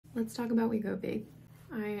Let's talk about Wegovy.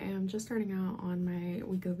 I am just starting out on my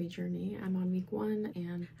Wegovy journey. I'm on week 1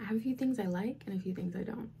 and I have a few things I like and a few things I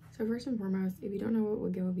don't. So first and foremost, if you don't know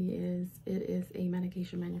what Wegovy is, it is a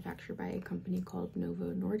medication manufactured by a company called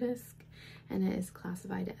Novo Nordisk, and it is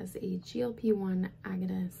classified as a GLP-1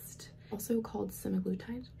 agonist, also called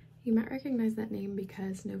semaglutide. You might recognize that name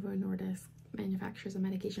because Novo Nordisk manufactures a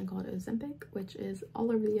medication called Ozempic, which is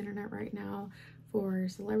all over the internet right now for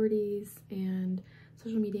celebrities and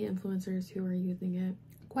social media influencers who are using it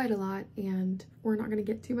quite a lot. And we're not going to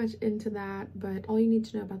get too much into that, but all you need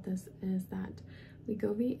to know about this is that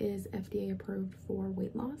Wegovy is FDA approved for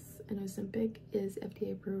weight loss and Ozempic is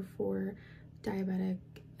FDA approved for diabetic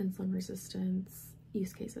insulin resistance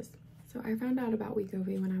use cases. So I found out about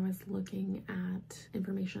Wegovy when I was looking at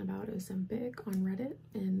information about Ozempic on Reddit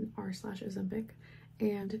in r/Ozempic,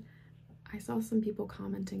 and I saw some people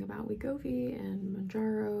commenting about Wegovy and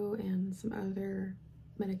Mounjaro and some other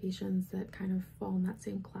medications that kind of fall in that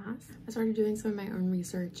same class. I started doing some of my own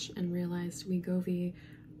research and realized Wegovy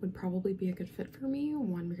would probably be a good fit for me.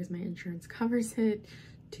 1, because my insurance covers it,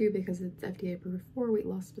 2, because it's FDA approved for weight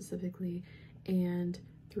loss specifically, and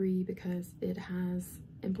 3, because it has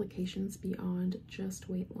implications beyond just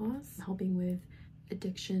weight loss, helping with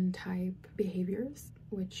addiction type behaviors,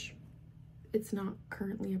 which it's not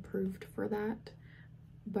currently approved for that.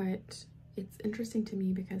 But it's interesting to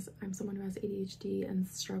me because I'm someone who has ADHD and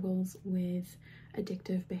struggles with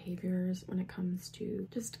addictive behaviors when it comes to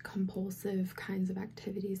just compulsive kinds of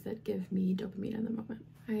activities that give me dopamine in the moment.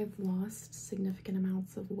 I have lost significant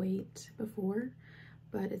amounts of weight before,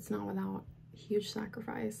 but it's not without huge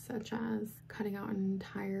sacrifice, such as cutting out an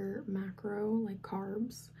entire macro like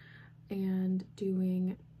carbs and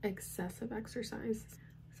doing excessive exercise.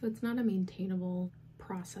 So it's not a maintainable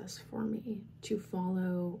process for me to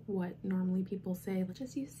follow what normally people say,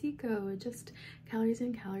 just use CECO, just calories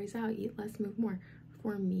in, calories out, eat less, move more.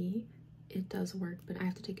 For me, it does work, but I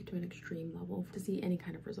have to take it to an extreme level to see any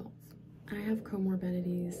kind of results. I have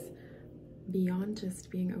comorbidities beyond just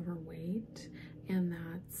being overweight, and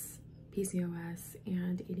that's PCOS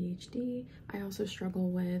and ADHD. I also struggle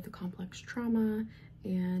with complex trauma,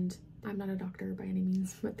 and I'm not a doctor by any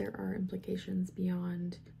means, but there are implications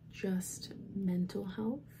beyond just mental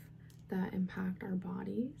health that impact our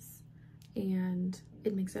bodies, and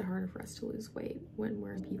it makes it harder for us to lose weight when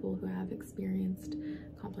we're people who have experienced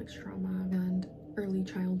complex trauma and early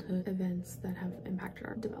childhood events that have impacted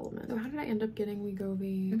our development. So how did I end up getting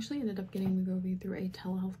Wegovy? I actually ended up getting Wegovy through a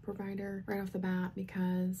telehealth provider right off the bat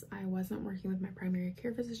because I wasn't working with my primary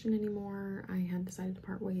care physician anymore. I had decided to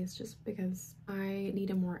part ways just because I need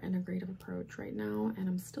a more integrative approach right now, and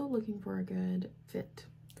I'm still looking for a good fit.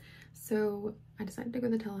 So I decided to go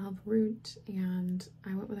the telehealth route, and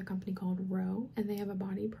I went with a company called Ro, and they have a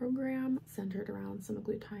body program centered around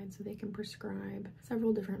semaglutide, so they can prescribe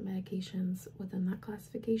several different medications within that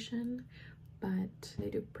classification, but they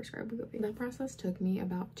do prescribe Wegovy. That process took me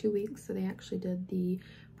about 2 weeks, so they actually did the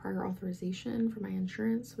prior authorization for my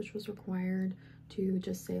insurance, which was required to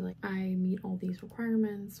just say like I meet all these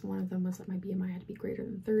requirements. One of them was that my BMI had to be greater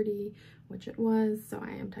than 30, which it was, so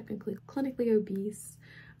I am technically clinically obese.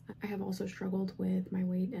 I have also struggled with my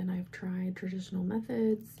weight, and I've tried traditional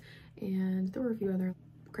methods, and there were a few other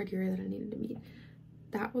criteria that I needed to meet.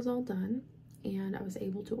 That was all done, and I was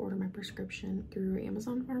able to order my prescription through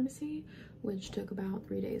Amazon Pharmacy, which took about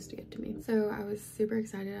 3 days to get to me. So I was super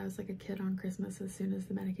excited. I was like a kid on Christmas as soon as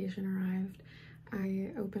the medication arrived.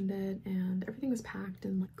 I opened it and everything was packed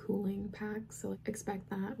in like cooling packs, so expect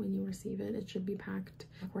that when you receive it, it should be packed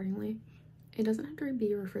accordingly. It doesn't have to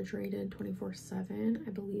be refrigerated 24/7.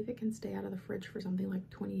 I believe it can stay out of the fridge for something like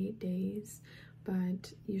 28 days,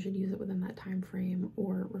 but you should use it within that time frame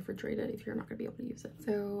or refrigerate it if you're not going to be able to use it.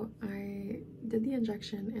 So I did the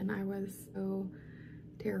injection, and I was so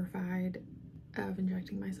terrified of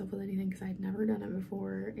injecting myself with anything because I'd never done it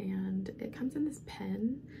before. And it comes in this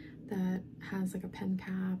pen that has like a pen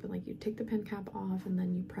cap, and like you take the pen cap off and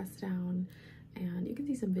then you press down, and you can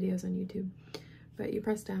see some videos on YouTube. But you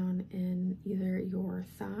press down in either your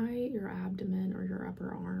thigh, your abdomen, or your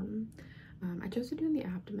upper arm. I chose to do in the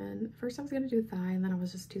abdomen. First I was going to do thigh, and then I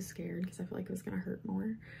was just too scared because I felt like it was going to hurt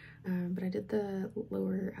more. But I did the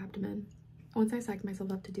lower abdomen. Once I psyched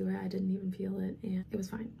myself up to do it, I didn't even feel it, and it was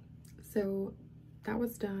fine. So that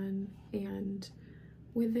was done, and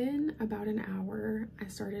within about an hour, I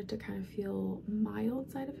started to kind of feel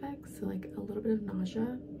mild side effects, so like a little bit of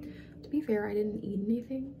nausea. To be fair, I didn't eat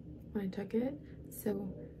anything when I took it,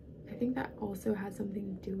 so I think that also had something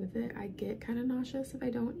to do with it. I get kind of nauseous if I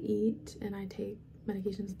don't eat and I take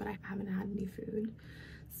medications, but I haven't had any food.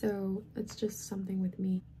 So it's just something with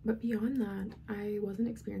me. But beyond that, I wasn't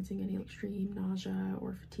experiencing any extreme nausea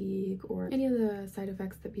or fatigue or any of the side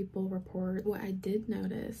effects that people report. What I did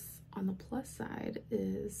notice on the plus side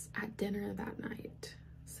is at dinner that night.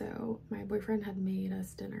 So my boyfriend had made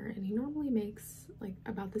us dinner, and he normally makes like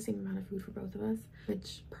about the same amount of food for both of us,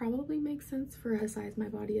 which probably makes sense for the size my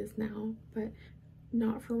body is now, but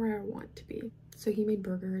not for where I want to be. So he made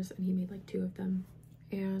burgers, and he made like 2 of them,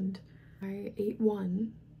 and I ate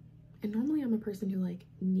one. And normally I'm a person who like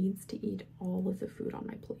needs to eat all of the food on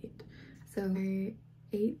my plate. So I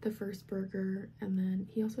ate the first burger, and then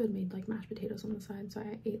he also had made like mashed potatoes on the side. So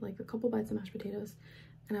I ate like a couple bites of mashed potatoes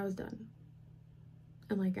and I was done.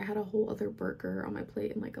 And like I had a whole other burger on my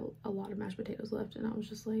plate and like a lot of mashed potatoes left, and I was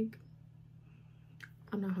just like,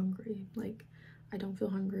 I'm not hungry. Like, I don't feel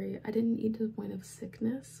hungry. I didn't eat to the point of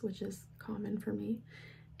sickness, which is common for me,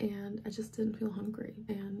 and I just didn't feel hungry.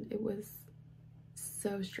 And it was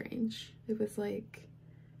so strange. It was like,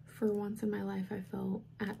 for once in my life, I felt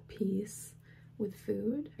at peace with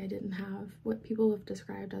food. I didn't have what people have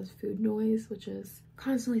described as food noise, which is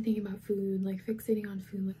constantly thinking about food, like fixating on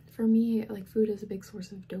food. For me, like food is a big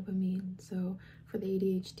source of dopamine. So for the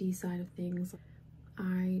ADHD side of things,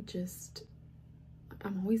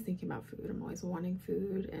 I'm always thinking about food. I'm always wanting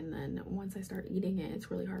food. And then once I start eating it, it's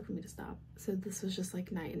really hard for me to stop. So this was just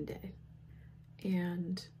like night and day.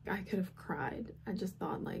 And I could have cried. I just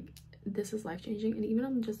thought like, this is life-changing. And even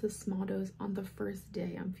on just a small dose on the first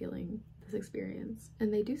day, I'm feeling this experience.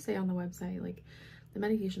 And they do say on the website, like, the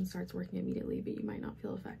medication starts working immediately, but you might not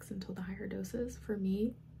feel effects until the higher doses. For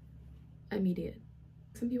me, immediate.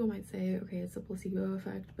 Some people might say, okay, it's a placebo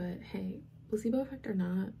effect, but hey, placebo effect or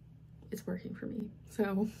not, it's working for me.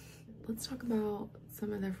 So let's talk about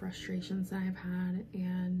some of the frustrations that I've had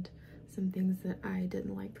and some things that I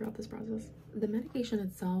didn't like throughout this process. The medication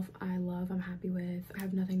itself, I love, I'm happy with. I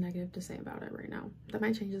have nothing negative to say about it right now. That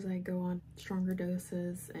might change as I go on stronger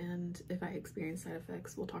doses, and if I experience side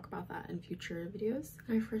effects, we'll talk about that in future videos.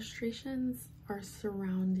 My frustrations are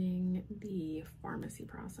surrounding the pharmacy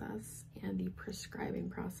process and the prescribing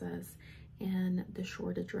process and the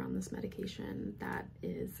shortage around this medication that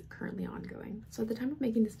is currently ongoing. So at the time of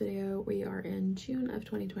making this video, we are in June of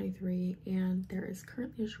 2023, and there is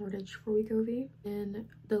currently a shortage for Wegovy in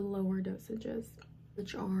the lower dosages,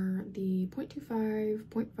 which are the 0.25,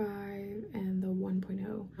 0.5, and the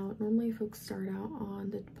 1.0. Now, normally folks start out on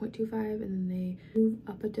the 0.25 and then they move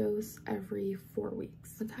up a dose every 4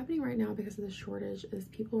 weeks. What's happening right now because of the shortage is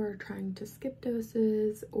people are trying to skip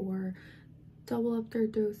doses or double up their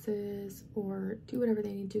doses or do whatever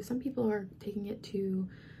they need to. Some people are taking it to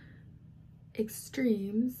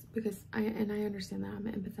extremes because I understand that. I'm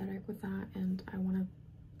empathetic with that, and I want to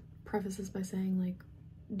preface this by saying, like,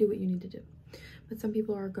 do what you need to do. But some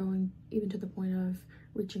people are going even to the point of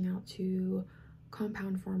reaching out to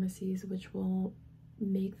compound pharmacies, which will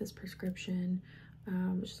make this prescription.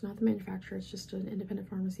 It's just not the manufacturer, it's just an independent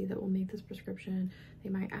pharmacy that will make this prescription. They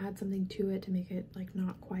might add something to it to make it like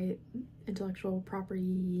not quite intellectual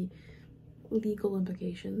property legal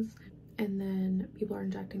implications, and then people are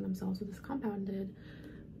injecting themselves with this compounded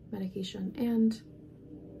medication. And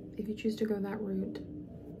if you choose to go that route,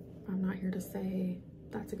 I'm not here to say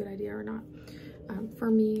that's a good idea or not.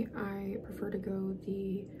 For me, I prefer to go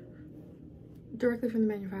the directly from the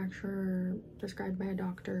manufacturer, prescribed by a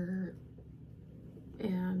doctor.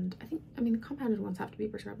 And I mean, compounded ones have to be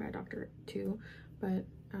prescribed by a doctor too, but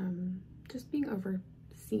just being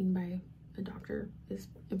overseen by a doctor is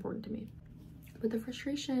important to me. But the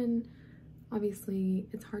frustration, obviously,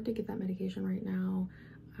 it's hard to get that medication right now.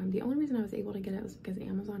 The only reason I was able to get it was because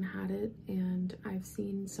Amazon had it, and I've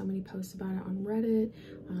seen so many posts about it on Reddit,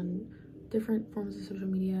 on different forms of social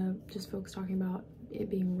media, just folks talking about it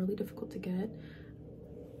being really difficult to get.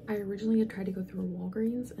 I originally had tried to go through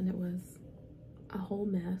Walgreens, and it was a whole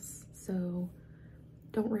mess, so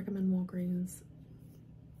don't recommend Walgreens.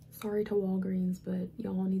 Sorry to Walgreens, but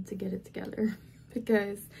y'all need to get it together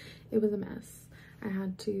because it was a mess. I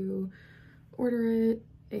had to order it,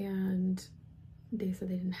 and they said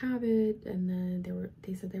they didn't have it, and then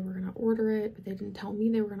they said they were gonna order it, but they didn't tell me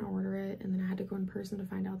they were gonna order it, and then I had to go in person to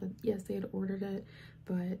find out that yes, they had ordered it,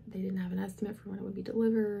 but they didn't have an estimate for when it would be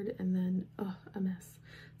delivered, and then a mess.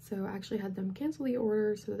 So I actually had them cancel the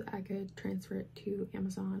order so that I could transfer it to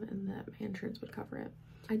Amazon and that my insurance would cover it.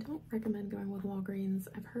 I don't recommend going with Walgreens.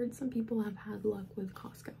 I've heard some people have had luck with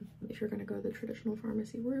Costco if you're going to go the traditional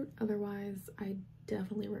pharmacy route. Otherwise, I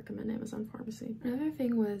definitely recommend Amazon Pharmacy. Another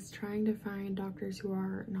thing was trying to find doctors who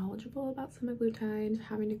are knowledgeable about semaglutide,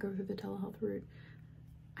 having to go through the telehealth route.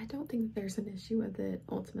 I don't think that there's an issue with it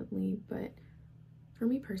ultimately, but For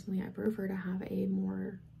me personally, I prefer to have a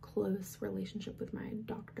more close relationship with my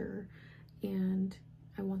doctor, and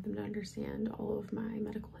I want them to understand all of my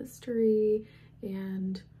medical history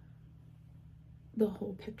and the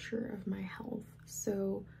whole picture of my health.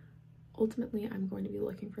 So ultimately, I'm going to be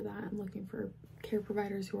looking for that. I'm looking for care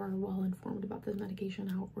providers who are well informed about this medication,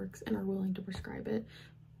 how it works, and are willing to prescribe it,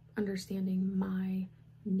 understanding my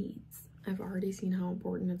needs. I've already seen how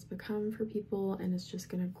important it's become for people, and it's just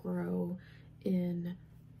going to grow in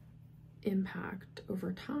impact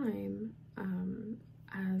over time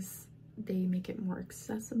as they make it more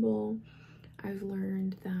accessible. I've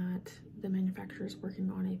learned that the manufacturer is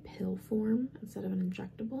working on a pill form instead of an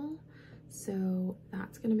injectable, so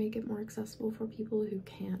that's going to make it more accessible for people who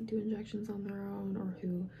can't do injections on their own, or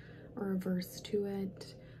who are averse to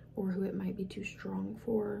it, or who it might be too strong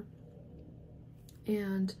for.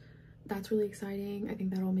 And that's really exciting. I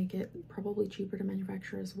think that'll make it probably cheaper to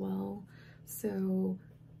manufacture as well, so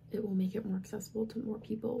it will make it more accessible to more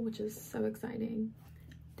people, which is so exciting.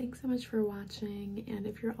 Thanks so much for watching, and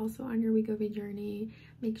if you're also on your Wegovy journey,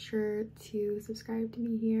 make sure to subscribe to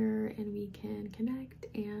me here and we can connect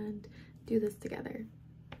and do this together.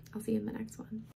 I'll see you in the next one.